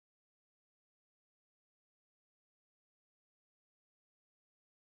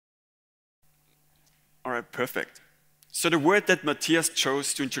All right, perfect. So the word that Matthias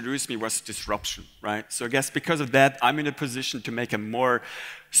chose to introduce me was disruption, right? So I guess because of that, I'm in a position to make a more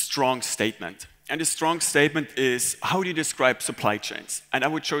strong statement. And the strong statement is, how do you describe supply chains? And I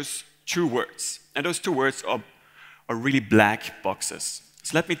would choose 2 words. And those 2 words are really black boxes.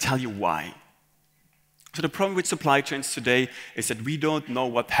 So let me tell you why. So the problem with supply chains today is that we don't know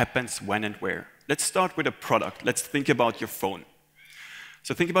what happens when and where. Let's start with a product. Let's think about your phone.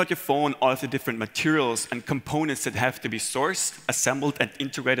 So think about your phone, all of the different materials and components that have to be sourced, assembled, and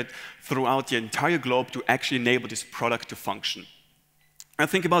integrated throughout the entire globe to actually enable this product to function. And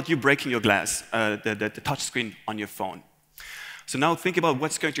think about you breaking your glass, the touch screen on your phone. So now think about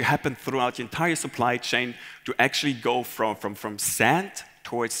what's going to happen throughout the entire supply chain to actually go from sand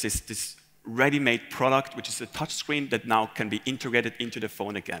towards this ready-made product, which is a touch screen that now can be integrated into the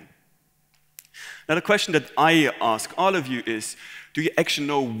phone again. Now the question that I ask all of you is, do you actually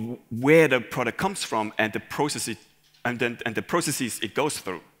know where the product comes from and the processes it goes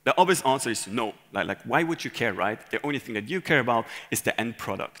through? The obvious answer is no. Like why would you care, right? The only thing that you care about is the end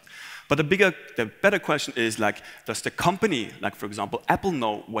product. But the better question is, like, does the company, like for example, Apple,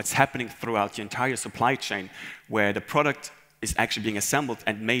 know what's happening throughout the entire supply chain where the product is actually being assembled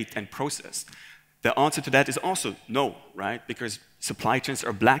and made and processed? The answer to that is also no, right? Because supply chains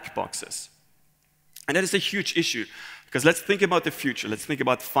are black boxes. And that is a huge issue, because let's think about the future. Let's think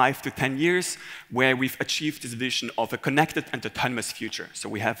about 5 to 10 years where we've achieved this vision of a connected and autonomous future. So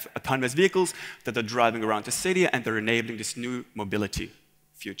we have autonomous vehicles that are driving around the city and they're enabling this new mobility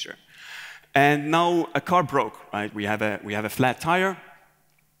future. And now a car broke, right? We have a flat tire,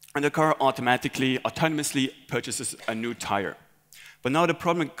 and the car autonomously purchases a new tire. But now the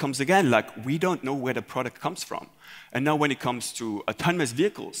problem comes again, like we don't know where the product comes from. And now when it comes to autonomous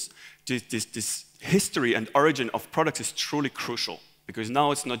vehicles, this history and origin of products is truly crucial, because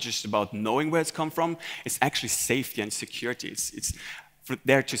now it's not just about knowing where it's come from, it's actually safety and security. It's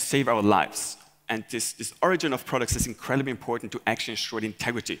there to save our lives. And this origin of products is incredibly important to actually ensure the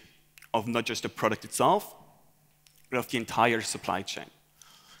integrity of not just the product itself, but of the entire supply chain.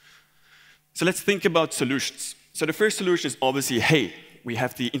 So let's think about solutions. So the first solution is obviously, hey, we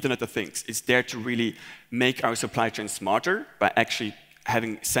have the Internet of Things. It's there to really make our supply chain smarter by actually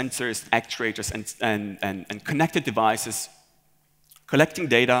having sensors, actuators, and connected devices, collecting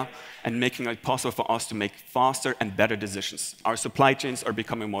data, and making it possible for us to make faster and better decisions. Our supply chains are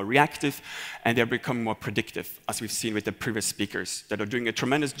becoming more reactive, and they're becoming more predictive, as we've seen with the previous speakers, that are doing a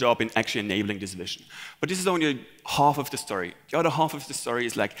tremendous job in actually enabling this vision. But this is only half of the story. The other half of the story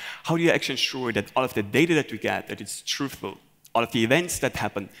is like, how do you actually ensure that all of the data that we get, that it's truthful, all of the events that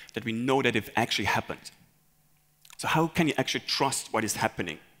happen, that we know that they've actually happened? So how can you actually trust what is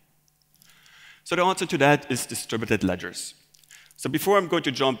happening? So the answer to that is distributed ledgers. So before I'm going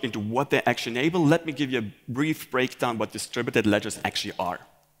to jump into what they actually enable, let me give you a brief breakdown what distributed ledgers actually are.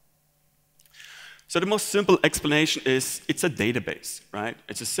 So the most simple explanation is it's a database, right?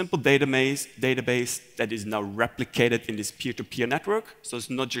 It's a simple database that is now replicated in this peer-to-peer network. So it's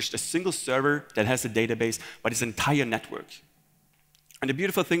not just a single server that has a database, but it's an entire network. And the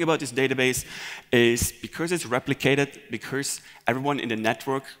beautiful thing about this database is because it's replicated, because everyone in the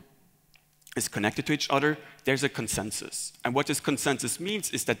network is connected to each other, there's a consensus. And what this consensus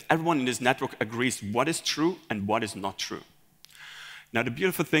means is that everyone in this network agrees what is true and what is not true. Now, the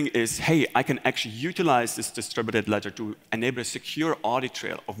beautiful thing is, hey, I can actually utilize this distributed ledger to enable a secure audit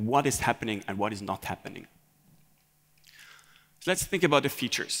trail of what is happening and what is not happening. So let's think about the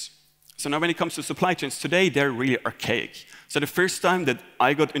features. So now when it comes to supply chains, today they're really archaic. So the first time that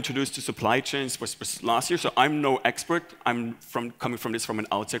I got introduced to supply chains was last year, so I'm no expert. I'm coming from this from an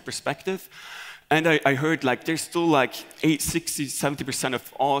outside perspective. And I heard like there's still like 60, 70%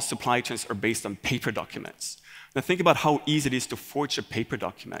 of all supply chains are based on paper documents. Now think about how easy it is to forge a paper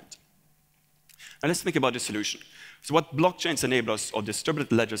document. Now let's think about the solution. So what blockchains enable us, or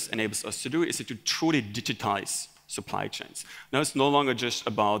distributed ledgers enables us to do, is to truly digitize supply chains. Now it's no longer just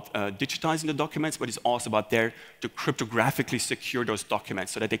about digitizing the documents, but it's also about there to cryptographically secure those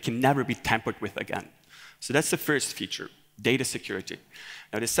documents so that they can never be tampered with again. So that's the first feature, data security.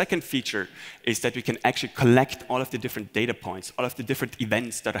 Now the second feature is that we can actually collect all of the different data points, all of the different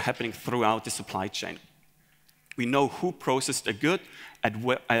events that are happening throughout the supply chain. We know who processed a good at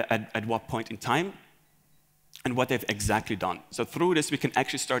what point in time, and what they've exactly done. So through this, we can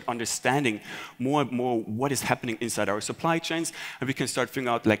actually start understanding more and more what is happening inside our supply chains, and we can start figuring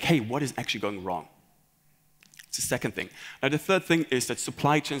out, like, hey, what is actually going wrong? It's the second thing. Now, the third thing is that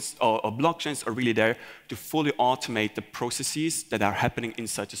supply chains or blockchains are really there to fully automate the processes that are happening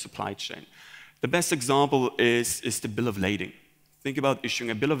inside the supply chain. The best example is the bill of lading. Think about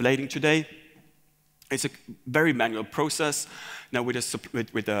issuing a bill of lading today. It's a very manual process. Now, with a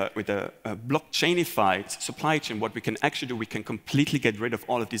blockchainified supply chain, what we can actually do, we can completely get rid of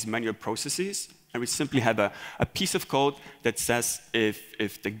all of these manual processes, and we simply have a piece of code that says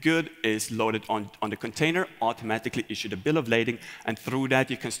if the good is loaded on the container, automatically issue the bill of lading, and through that,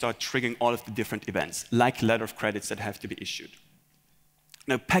 you can start triggering all of the different events, like letter of credits that have to be issued.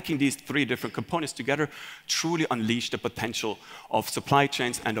 Now, packing these three different components together truly unleash the potential of supply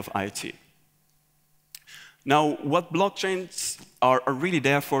chains and of IoT. Now, what blockchains are really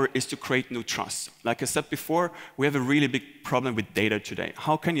there for is to create new trust. Like I said before, we have a really big problem with data today.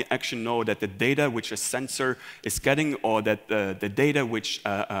 How can you actually know that the data which a sensor is getting, or that the data which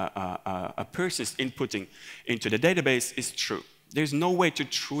a person is inputting into the database is true? There's no way to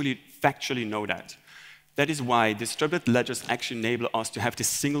truly factually know that. That is why distributed ledgers actually enable us to have this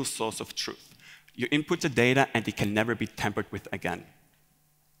single source of truth. You input the data, and it can never be tampered with again.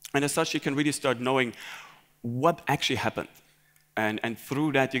 And as such, you can really start knowing what actually happened. And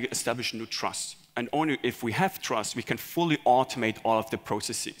through that, you establish new trust. And only if we have trust, we can fully automate all of the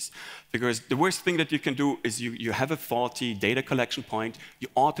processes. Because the worst thing that you can do is you have a faulty data collection point, you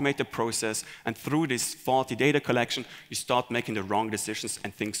automate the process, and through this faulty data collection, you start making the wrong decisions,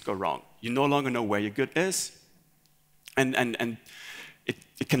 and things go wrong. You no longer know where your good is, and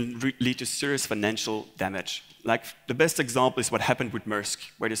it can lead to serious financial damage. Like, the best example is what happened with Maersk,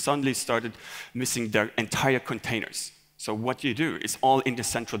 where they suddenly started missing their entire containers. So what you do is all in the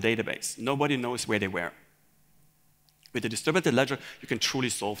central database. Nobody knows where they were. With a distributed ledger, you can truly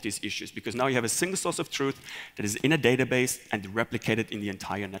solve these issues, because now you have a single source of truth that is in a database and replicated in the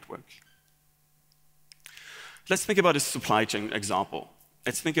entire network. Let's think about a supply chain example.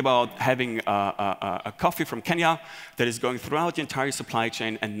 Let's think about having a coffee from Kenya that is going throughout the entire supply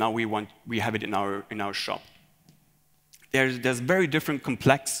chain, and now we have it in our shop. There's very different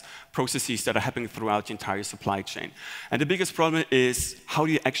complex processes that are happening throughout the entire supply chain. And the biggest problem is, how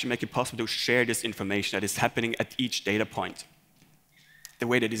do you actually make it possible to share this information that is happening at each data point? The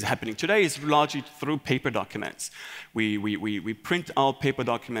way that is happening today is largely through paper documents. We print out paper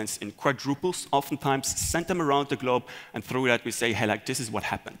documents in quadruples, oftentimes send them around the globe, and through that we say, hey, like, this is what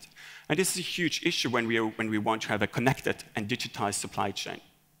happened. And this is a huge issue when we want to have a connected and digitized supply chain.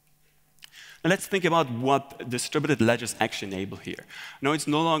 Now let's think about what distributed ledgers actually enable here. Now, it's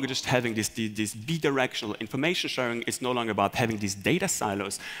no longer just having this bidirectional information sharing. It's no longer about having these data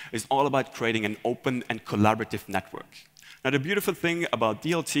silos. It's all about creating an open and collaborative network. Now, the beautiful thing about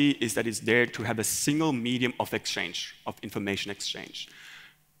DLT is that it's there to have a single medium of exchange, of information exchange.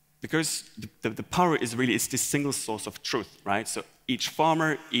 Because the power is really, it's this single source of truth, right? So each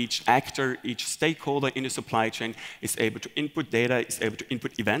farmer, each actor, each stakeholder in the supply chain is able to input data, is able to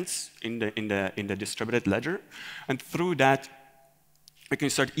input events in the distributed ledger. And through that, we can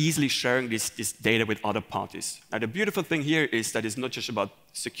start easily sharing this data with other parties. Now, the beautiful thing here is that it's not just about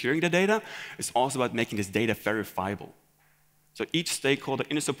securing the data, it's also about making this data verifiable. So each stakeholder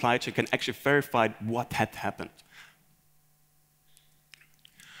in the supply chain can actually verify what had happened.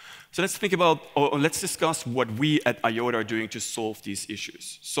 So let's think about, or let's discuss what we at IOTA are doing to solve these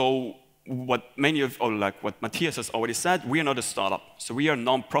issues. So what Matthias has already said, we are not a startup. So we are a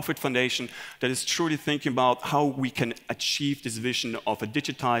non-profit foundation that is truly thinking about how we can achieve this vision of a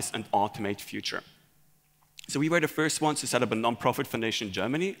digitized and automated future. So we were the first ones to set up a non-profit foundation in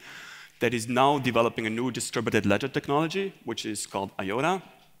Germany that is now developing a new distributed ledger technology, which is called IOTA,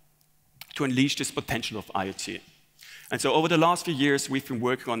 to unleash this potential of IoT. And so over the last few years, we've been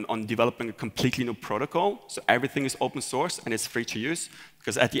working on developing a completely new protocol. So everything is open source and it's free to use,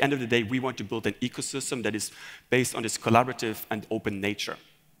 because at the end of the day, we want to build an ecosystem that is based on this collaborative and open nature.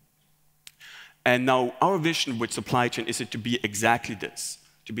 And now our vision with supply chain is to be exactly this,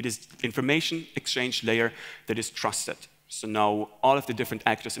 to be this information exchange layer that is trusted. So now all of the different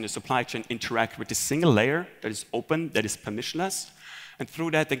actors in the supply chain interact with this single layer that is open, that is permissionless. And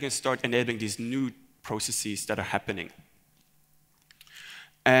through that, they can start enabling these new processes that are happening.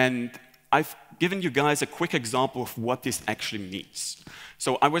 And I've given you guys a quick example of what this actually means.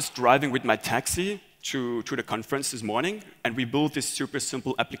 So I was driving with my taxi to the conference this morning, and we built this super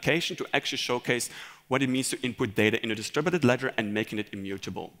simple application to actually showcase what it means to input data in a distributed ledger and making it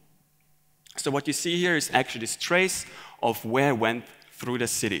immutable. So what you see here is actually this trace of where I went through the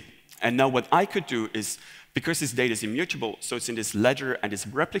city. And now what I could do is, because this data is immutable, so it's in this ledger and it's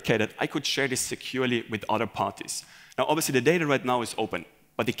replicated, I could share this securely with other parties. Now, obviously, the data right now is open,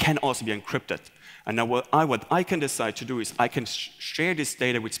 but it can also be encrypted. And now what I can decide to do is I can share this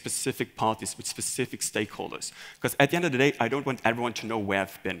data with specific parties, with specific stakeholders. Because at the end of the day, I don't want everyone to know where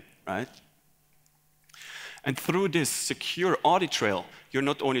I've been, right? And through this secure audit trail, you're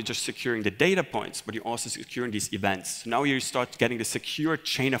not only just securing the data points, but you're also securing these events. So now you start getting the secure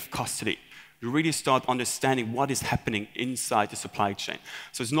chain of custody. You really start understanding what is happening inside the supply chain.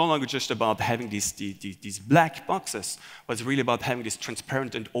 So it's no longer just about having these black boxes, but it's really about having these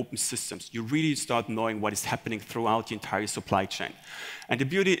transparent and open systems. You really start knowing what is happening throughout the entire supply chain. And the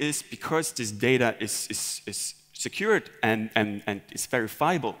beauty is, because this data is secured and is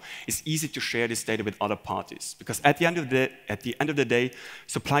verifiable, it's easy to share this data with other parties. Because at the end of the day,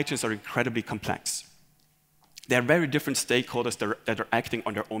 supply chains are incredibly complex. There are very different stakeholders that are acting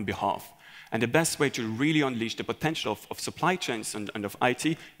on their own behalf. And the best way to really unleash the potential of supply chains and of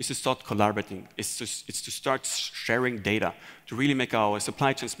IT is to start collaborating, it's to start sharing data, to really make our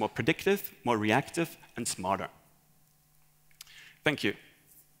supply chains more predictive, more reactive, and smarter. Thank you.